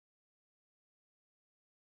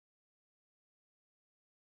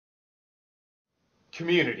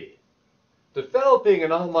Community. Developing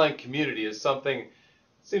an online community is something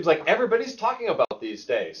seems like everybody's talking about these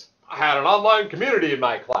days. I had an online community in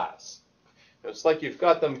my class. It's like you've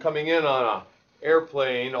got them coming in on an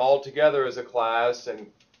airplane all together as a class and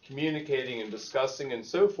communicating and discussing and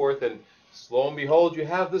so forth, and lo and behold, you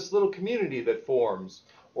have this little community that forms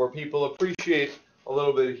where people appreciate a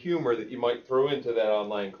little bit of humor that you might throw into that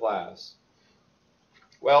online class.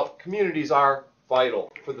 Well, communities are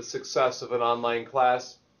vital for the success of an online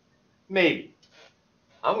class. Maybe.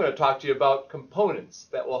 I'm going to talk to you about components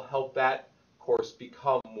that will help that course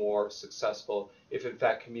become more successful if in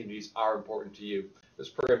fact communities are important to you. This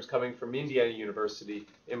program is coming from Indiana University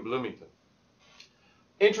in Bloomington.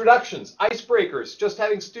 Introductions, icebreakers, just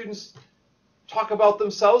having students talk about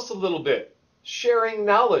themselves a little bit. Sharing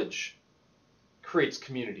knowledge creates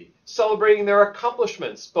community. Celebrating their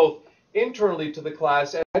accomplishments, both internally to the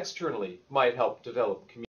class and externally, might help develop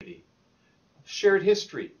community. Shared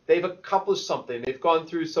history. They've accomplished something. They've gone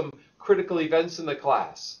through some critical events in the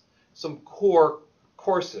class, some core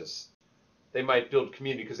courses. They might build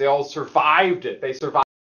community because they all survived it. They survived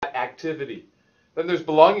that activity. Then there's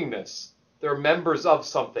belongingness. They're members of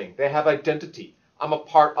something. They have identity. I'm a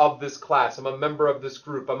part of this class. I'm a member of this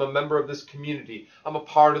group. I'm a member of this community. I'm a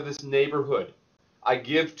part of this neighborhood. I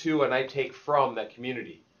give to and I take from that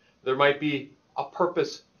community. There might be a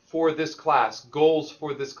purpose for this class, goals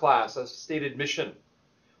for this class, a stated mission,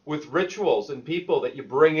 with rituals and people that you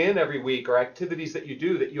bring in every week or activities that you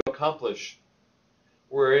do that you accomplish,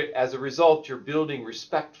 where as a result you're building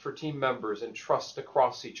respect for team members and trust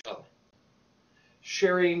across each other.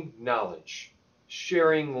 Sharing knowledge,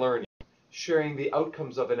 sharing learning, sharing the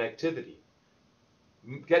outcomes of an activity.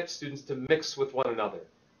 Get students to mix with one another.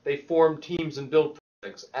 They form teams and build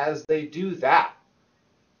projects. As they do that,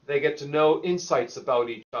 they get to know insights about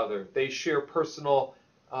each other. They share personal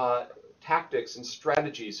tactics and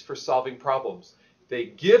strategies for solving problems. They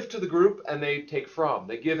give to the group and they take from.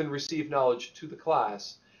 They give and receive knowledge to the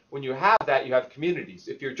class. When you have that, you have communities.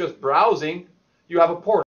 If you're just browsing, you have a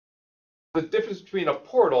portal. The difference between a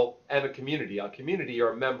portal and a community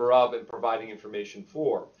you're a member of and providing information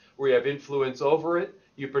for, where you have influence over it,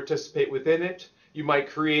 you participate within it, you might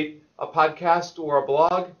create a podcast or a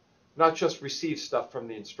blog, not just receive stuff from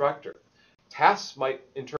the instructor. Tasks might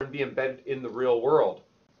in turn be embedded in the real world.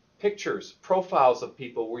 Pictures, profiles of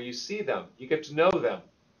people where you see them, you get to know them.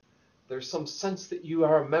 There's some sense that you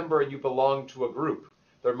are a member and you belong to a group.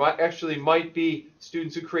 There might be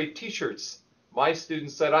students who create t-shirts. My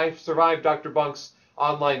students said, I survived Dr. Bonk's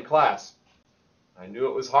online class. I knew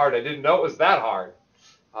it was hard. I didn't know it was that hard.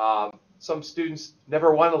 Some students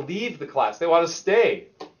never want to leave the class. They want to stay.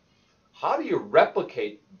 How do you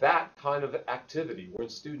replicate that kind of activity when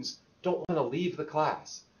students don't want to leave the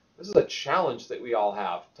class? This is a challenge that we all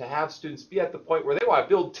have, to have students be at the point where they want to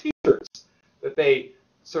build t-shirts that they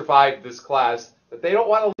survived this class, that they don't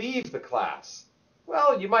want to leave the class.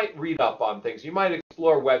 Well, you might read up on things. You might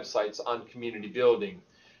explore websites on community building.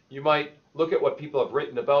 You might look at what people have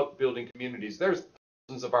written about building communities. There's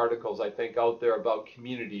thousands of articles, I think, out there about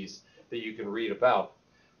communities that you can read about.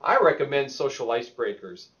 I recommend social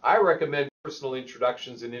icebreakers. I recommend personal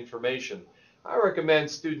introductions and information. I recommend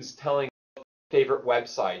students telling favorite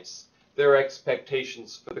websites, their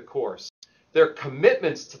expectations for the course, their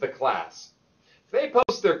commitments to the class. If they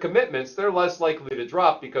post their commitments, they're less likely to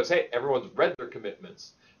drop because, hey, everyone's read their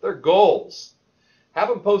commitments. Their goals. Have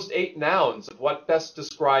them post 8 nouns of what best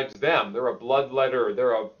describes them. They're a bloodletter, or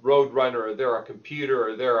they're a road runner, or they're a computer,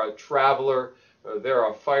 or they're a traveler, or they're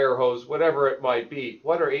a fire hose, whatever it might be.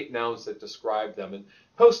 What are 8 nouns that describe them? And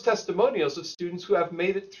post testimonials of students who have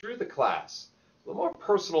made it through the class. The more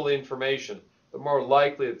personal the information, the more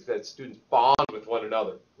likely that students bond with one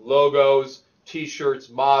another. Logos, t-shirts,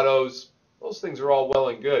 mottos, those things are all well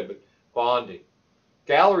and good, but bonding.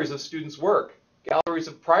 Galleries of students' work, galleries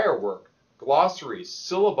of prior work, glossaries,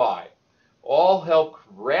 syllabi, all help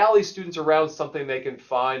rally students around something they can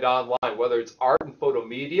find online, whether it's art and photo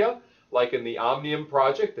media, like in the Omnium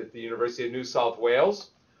project at the University of New South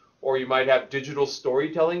Wales, or you might have digital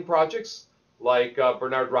storytelling projects, like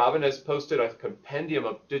Bernard Robin has posted a compendium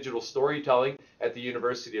of digital storytelling at the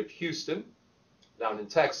University of Houston, down in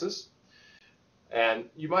Texas. And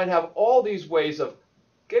you might have all these ways of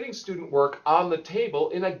getting student work on the table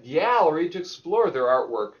in a gallery to explore their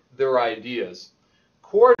artwork, their ideas.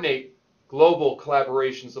 Coordinate global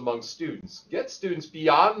collaborations among students. Get students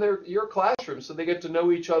beyond your classroom so they get to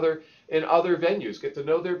know each other in other venues, get to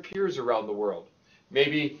know their peers around the world.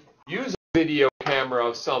 Maybe use a video camera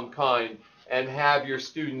of some kind and have your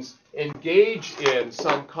students engage in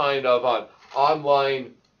some kind of an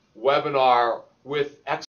online webinar with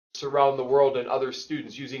experts groups around the world and other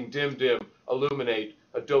students using DimDim, Illuminate,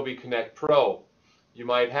 Adobe Connect Pro. You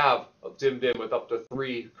might have a DimDim with up to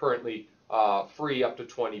 3, currently free up to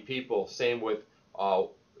 20 people. Same with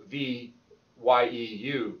View,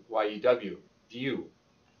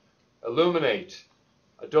 Illuminate,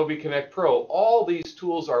 Adobe Connect Pro. All these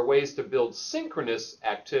tools are ways to build synchronous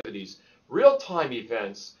activities, real-time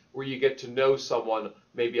events where you get to know someone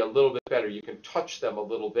maybe a little bit better. You can touch them a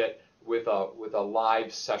little bit with a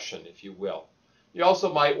live session, if you will. You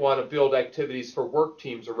also might want to build activities for work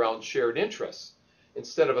teams around shared interests.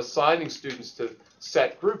 Instead of assigning students to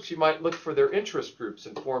set groups, you might look for their interest groups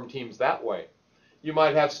and form teams that way. You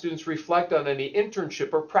might have students reflect on any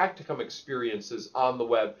internship or practicum experiences on the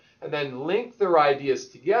web and then link their ideas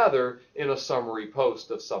together in a summary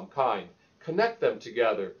post of some kind. Connect them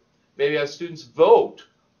together. Maybe have students vote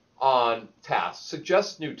on tasks,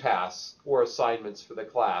 suggest new tasks or assignments for the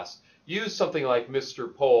class. Use something like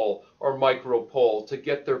Mr. Poll or Micro Poll to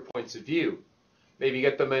get their points of view. Maybe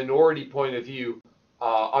get the minority point of view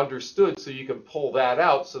understood so you can pull that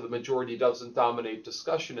out so the majority doesn't dominate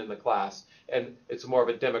discussion in the class and it's more of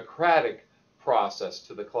a democratic process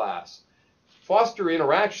to the class. Foster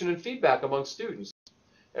interaction and feedback among students.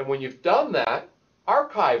 And when you've done that,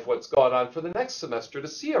 archive what's gone on for the next semester to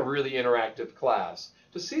see a really interactive class,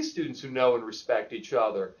 to see students who know and respect each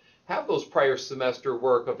other. Have those prior semester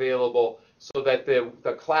work available so that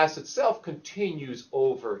the class itself continues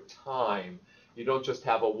over time. You don't just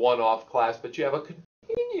have a one-off class, but you have a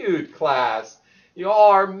continued class. You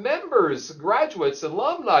all are members, graduates,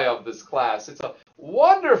 alumni of this class. It's a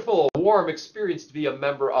wonderful, warm experience to be a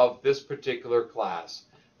member of this particular class.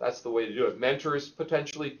 That's the way to do it. Mentors,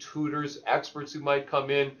 potentially tutors, experts who might come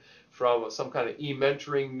in from some kind of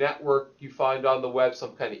e-mentoring network you find on the web,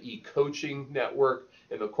 some kind of e-coaching network.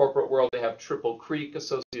 In the corporate world, they have Triple Creek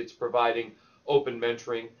Associates providing open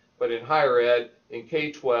mentoring. But in higher ed, in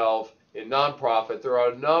K-12, in nonprofit, there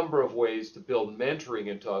are a number of ways to build mentoring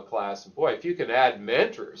into a class. And boy, if you can add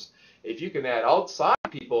mentors, if you can add outside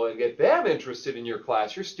people and get them interested in your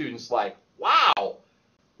class, your students like, wow,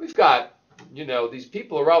 we've got, you know, these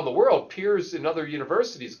people around the world, peers in other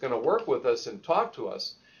universities, going to work with us and talk to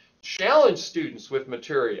us. Challenge students with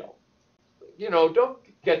material. You know, don't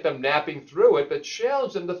get them napping through it, but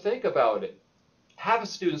challenge them to think about it. Have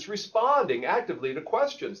students responding actively to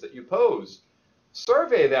questions that you pose.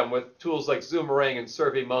 Survey them with tools like Zoomerang and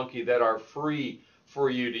SurveyMonkey that are free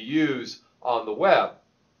for you to use on the web.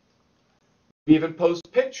 Even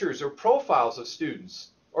post pictures or profiles of students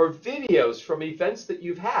or videos from events that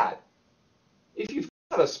you've had. If you've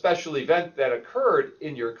got a special event that occurred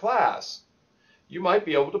in your class, you might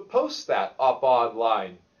be able to post that up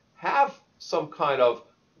online. Have some kind of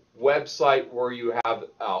website where you have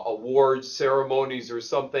awards, ceremonies, or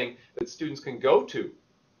something that students can go to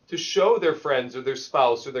show their friends or their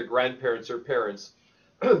spouse or their grandparents or parents.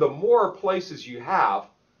 The more places you have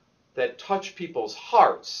that touch people's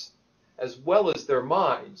hearts as well as their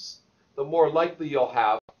minds, the more likely you'll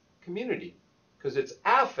have community, because it's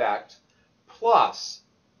affect plus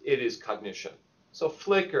it is cognition. So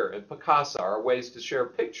Flickr and Picasa are ways to share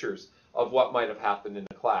pictures of what might have happened in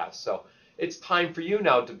the class. So it's time for you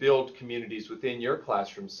now to build communities within your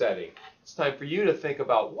classroom setting. It's time for you to think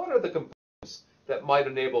about what are the components that might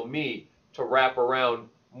enable me to wrap around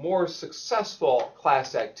more successful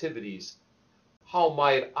class activities. How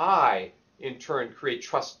might I, in turn, create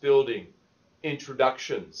trust building,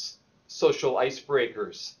 introductions, social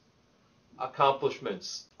icebreakers,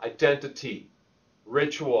 accomplishments, identity,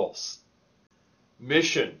 rituals,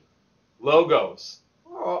 mission, logos,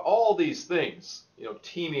 all these things, you know,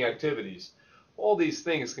 teaming activities, all these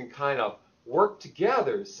things can kind of work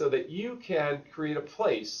together so that you can create a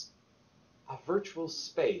place, a virtual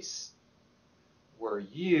space where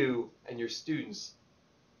you and your students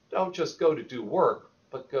don't just go to do work,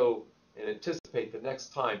 but go and anticipate the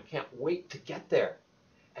next time, can't wait to get there,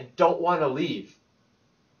 and don't want to leave.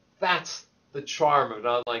 That's the charm of an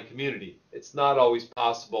online community. It's not always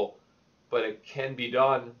possible, but it can be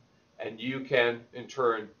done, and you can, in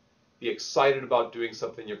turn, be excited about doing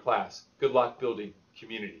something in your class. Good luck building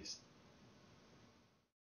communities.